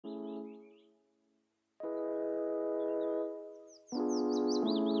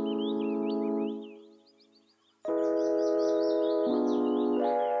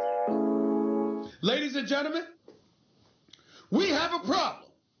Ladies and gentlemen, we have a problem.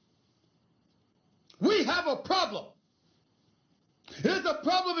 We have a problem. There's a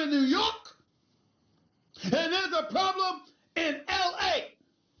problem in New York, and there's a problem in LA.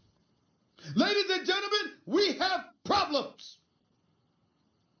 Ladies and gentlemen, we have problems.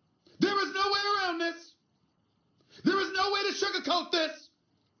 There is no way around this. There is no way to sugarcoat this.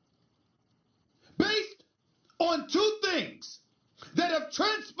 Based on two things that have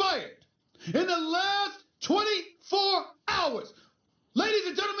transpired in the last 24 hours. Ladies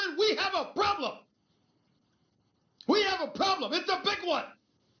and gentlemen, we have a problem. We have a problem. It's a big one.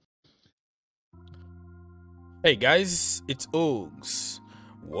 Hey guys, it's Ogs.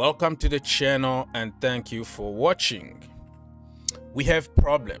 Welcome to the channel and thank you for watching. We have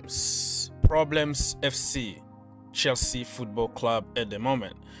problems. Problems FC, Chelsea Football Club at the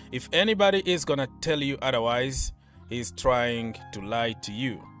moment. If anybody is gonna tell you otherwise, he's trying to lie to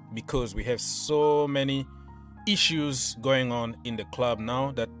you, because we have so many issues going on in the club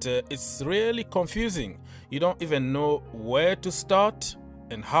now that it's really confusing. You don't even know where to start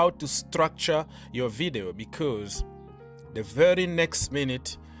and how to structure your video, because the very next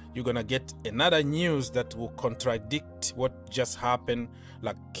minute you're gonna get another news that will contradict what just happened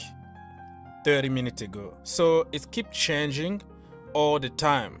like 30 minutes ago. So it keeps changing all the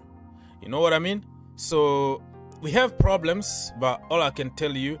time, you know what I mean? So we have problems, but all I can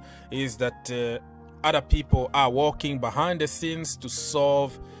tell you is that other people are working behind the scenes to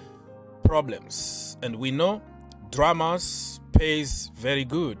solve problems, and we know dramas pays very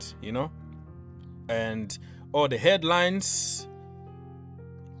good, you know, and all the headlines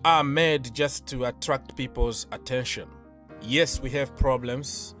are made just to attract people's attention. Yes, we have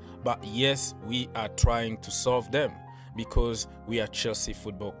problems, but yes, we are trying to solve them because we are Chelsea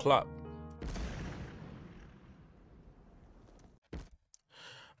Football Club.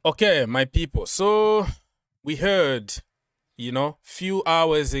 Okay, my people, so we heard, you know, few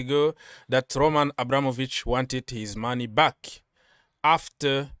hours ago that Roman Abramovich wanted his money back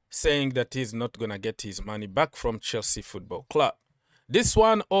after saying that he's not gonna get his money back from Chelsea Football Club. This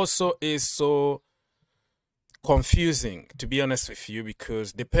one also is so confusing, to be honest with you,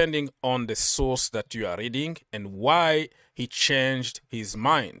 because depending on the source that you are reading and why he changed his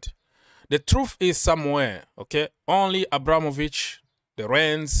mind, the truth is somewhere, okay? Only Abramovich, the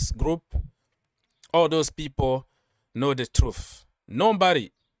Rennes group, all those people know the truth.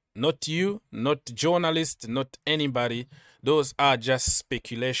 Nobody, not you, not journalists, not anybody. Those are just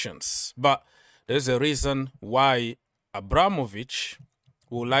speculations. But there's a reason why Abramovich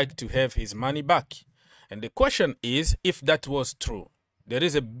would like to have his money back. And the question is, if that was true. There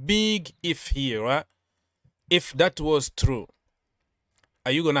is a big if here, right? If that was true,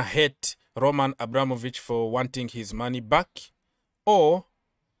 are you going to hate Roman Abramovich for wanting his money back? Or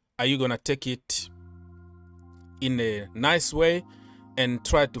are you going to take it in a nice way and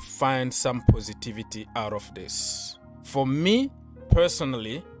try to find some positivity out of this? For me,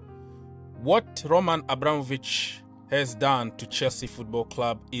 personally, what Roman Abramovich has done to Chelsea Football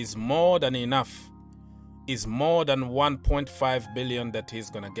Club is more than enough. Is more than 1.5 billion that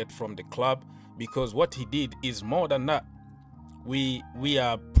he's going to get from the club, because what he did is more than that. We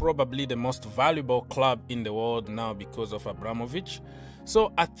are probably the most valuable club in the world now because of Abramovich.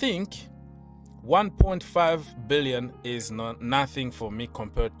 So I think 1.5 billion is nothing for me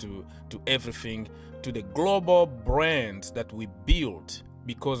compared to everything, to the global brand that we built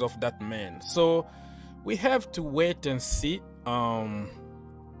because of that man. So we have to wait and see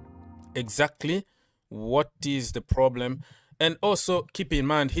exactly what is the problem. And also keep in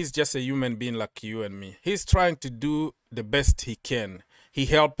mind, he's just a human being like you and me. He's trying to do the best he can. He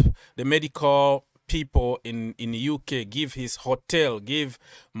helped the medical people in the UK, give his hotel, give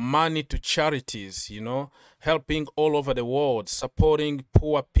money to charities, you know, helping all over the world, supporting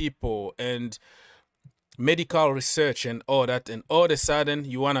poor people and medical research and all that. And all of a sudden,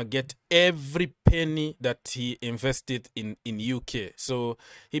 you want to get every penny that he invested in UK. So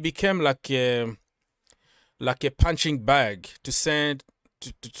he became like a punching bag to send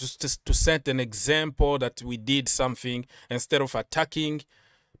an example that we did something instead of attacking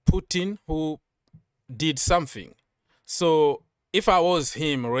Putin, who did something. So if I was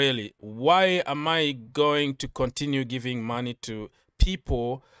him, really, why am I going to continue giving money to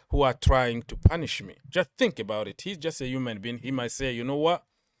people who are trying to punish me? Just think about it. He's just a human being. He might say, you know what,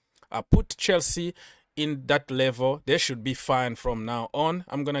 I put Chelsea in that level, they should be fine from now on.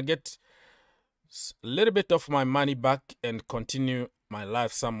 I'm gonna get a little bit of my money back and continue my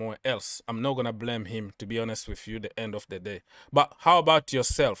life somewhere else. I'm not gonna blame him, to be honest with you, the end of the day. But how about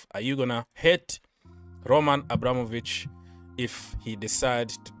yourself? Are you gonna hate Roman Abramovich if he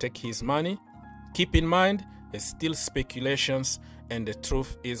decides to take his money? Keep in mind, it's still speculations, and the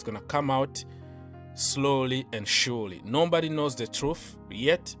truth is gonna come out slowly and surely. Nobody knows the truth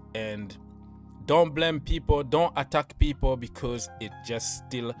yet, and don't blame people, don't attack people, because it's just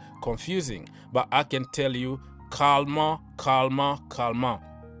still confusing. But I can tell you, calma.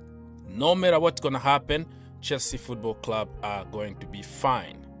 No matter what's gonna happen, Chelsea Football Club are going to be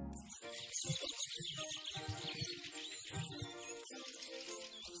fine.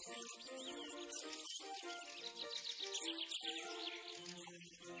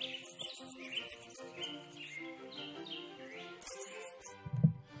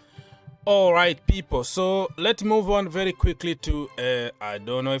 All right, people, so let's move on very quickly to I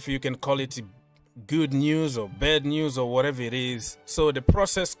don't know if you can call it good news or bad news or whatever it is. So the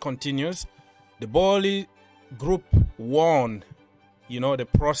process continues. The Boehly group won, you know, the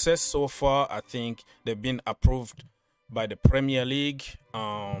process so far. I think they've been approved by the Premier League.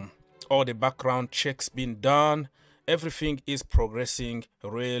 All the background checks been done. Everything is progressing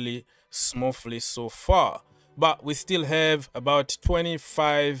really smoothly so far, but we still have about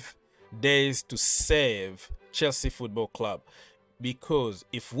 25 days to save Chelsea Football Club, because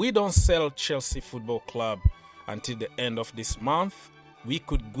if we don't sell Chelsea Football Club until the end of this month, we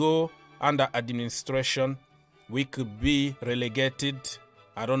could go under administration, we could be relegated.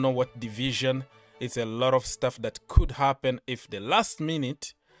 I don't know what division. It's a lot of stuff that could happen if the last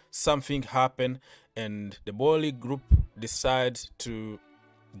minute something happened and the Boehly group decides to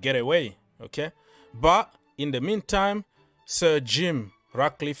get away, okay? But in the meantime, Sir Jim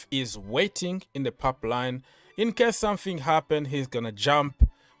Ratcliffe is waiting in the pipeline. In case something happens, he's gonna jump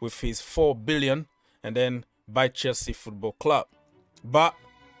with his 4 billion and then buy Chelsea Football Club. But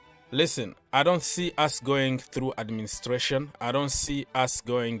listen, I don't see us going through administration. I don't see us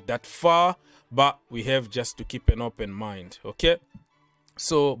going that far, but we have just to keep an open mind, okay?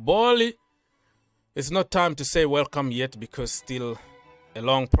 So Boehly, it's not time to say welcome yet, because still a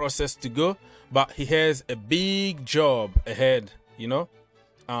long process to go, but he has a big job ahead, you know.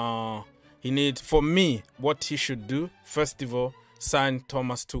 He needs, for me, what he should do, first of all, sign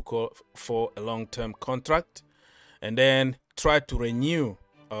Thomas Tuchel for a long-term contract, and then try to renew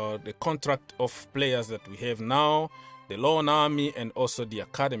the contract of players that we have now, the loan army and also the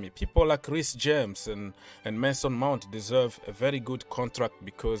academy. People like Reece James and Mason Mount deserve a very good contract,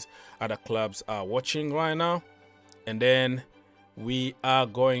 because other clubs are watching right now. And then we are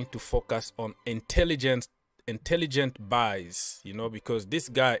going to focus on intelligent buys, you know, because this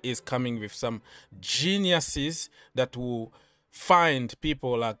guy is coming with some geniuses that will find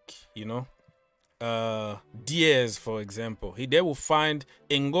people like, you know, Diaz, for example. They will find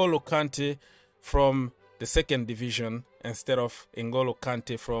N'Golo Kante from the second division instead of N'Golo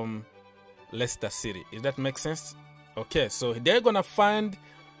Kante from Leicester City. Does that make sense? Okay, so they're gonna find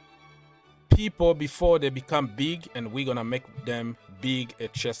people before they become big, and we're gonna make them big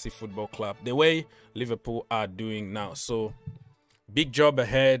at Chelsea Football Club, the way Liverpool are doing now. So big job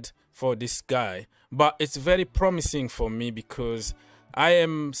ahead for this guy, but it's very promising for me, because I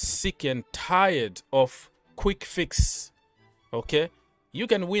am sick and tired of quick fix. Okay, you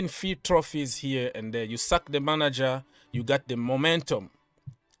can win few trophies here and there. You sack the manager, you got the momentum,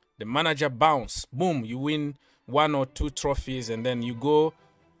 the manager bounce, boom, you win 1 or 2 trophies, and then you go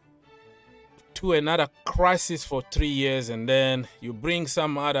to another crisis for 3 years, and then you bring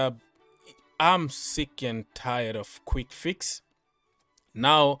some other. I'm sick and tired of quick fix.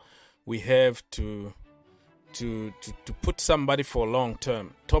 Now we have to put somebody for long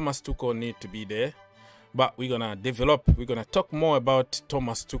term. Thomas Tuchel need to be there, but we're gonna talk more about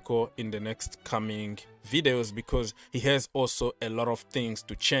Thomas Tuchel in the next coming videos, because he has also a lot of things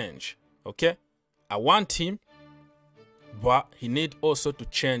to change. Okay, I want him, but he need also to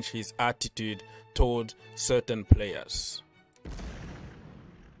change his attitude toward certain players.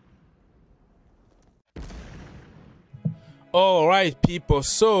 All right, people,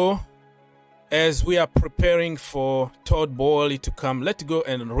 so as we are preparing for Todd Boehley to come, let's go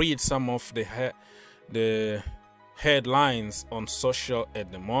and read some of the headlines on social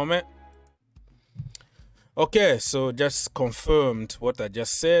at the moment. Okay, so just confirmed what I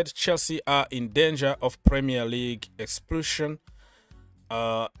just said. Chelsea are in danger of Premier League expulsion,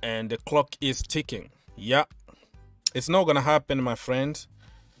 and the clock is ticking. Yeah, it's not gonna happen, my friend.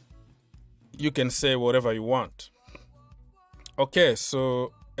 You can say whatever you want. Okay,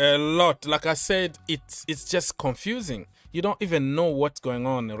 so a lot, like I said, it's just confusing. You don't even know what's going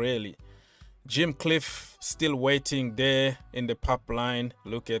on, really. Jim Cliff still waiting there in the pipeline.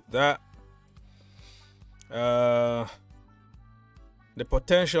 Look at that. The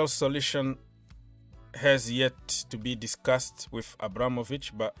potential solution has yet to be discussed with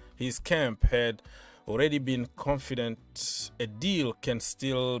Abramovich, but his camp had already been confident a deal can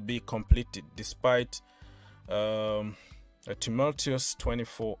still be completed despite a tumultuous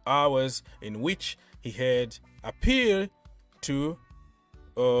 24 hours in which he had appeared to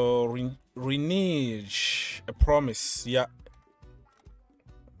renege a promise. Yeah,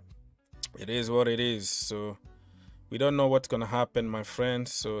 it is what it is. So we don't know what's gonna happen, my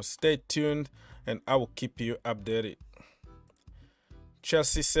friends, so stay tuned and I will keep you updated.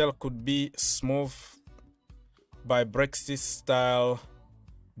 Chelsea sale could be smooth by Brexit style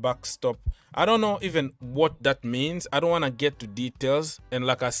backstop. I don't know even what that means. I don't want to get to details, and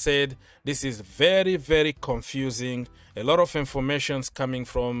like I said, this is very, very confusing. A lot of information's coming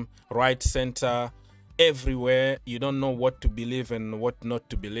from right, center, everywhere. You don't know what to believe and what not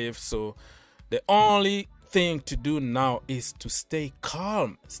to believe. So the only thing to do now is to stay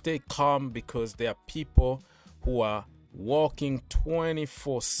calm. Stay calm, because there are people who are working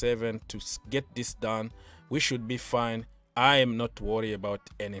 24/7 to get this done. We should be fine. I am not worried about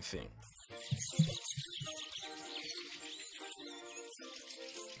anything.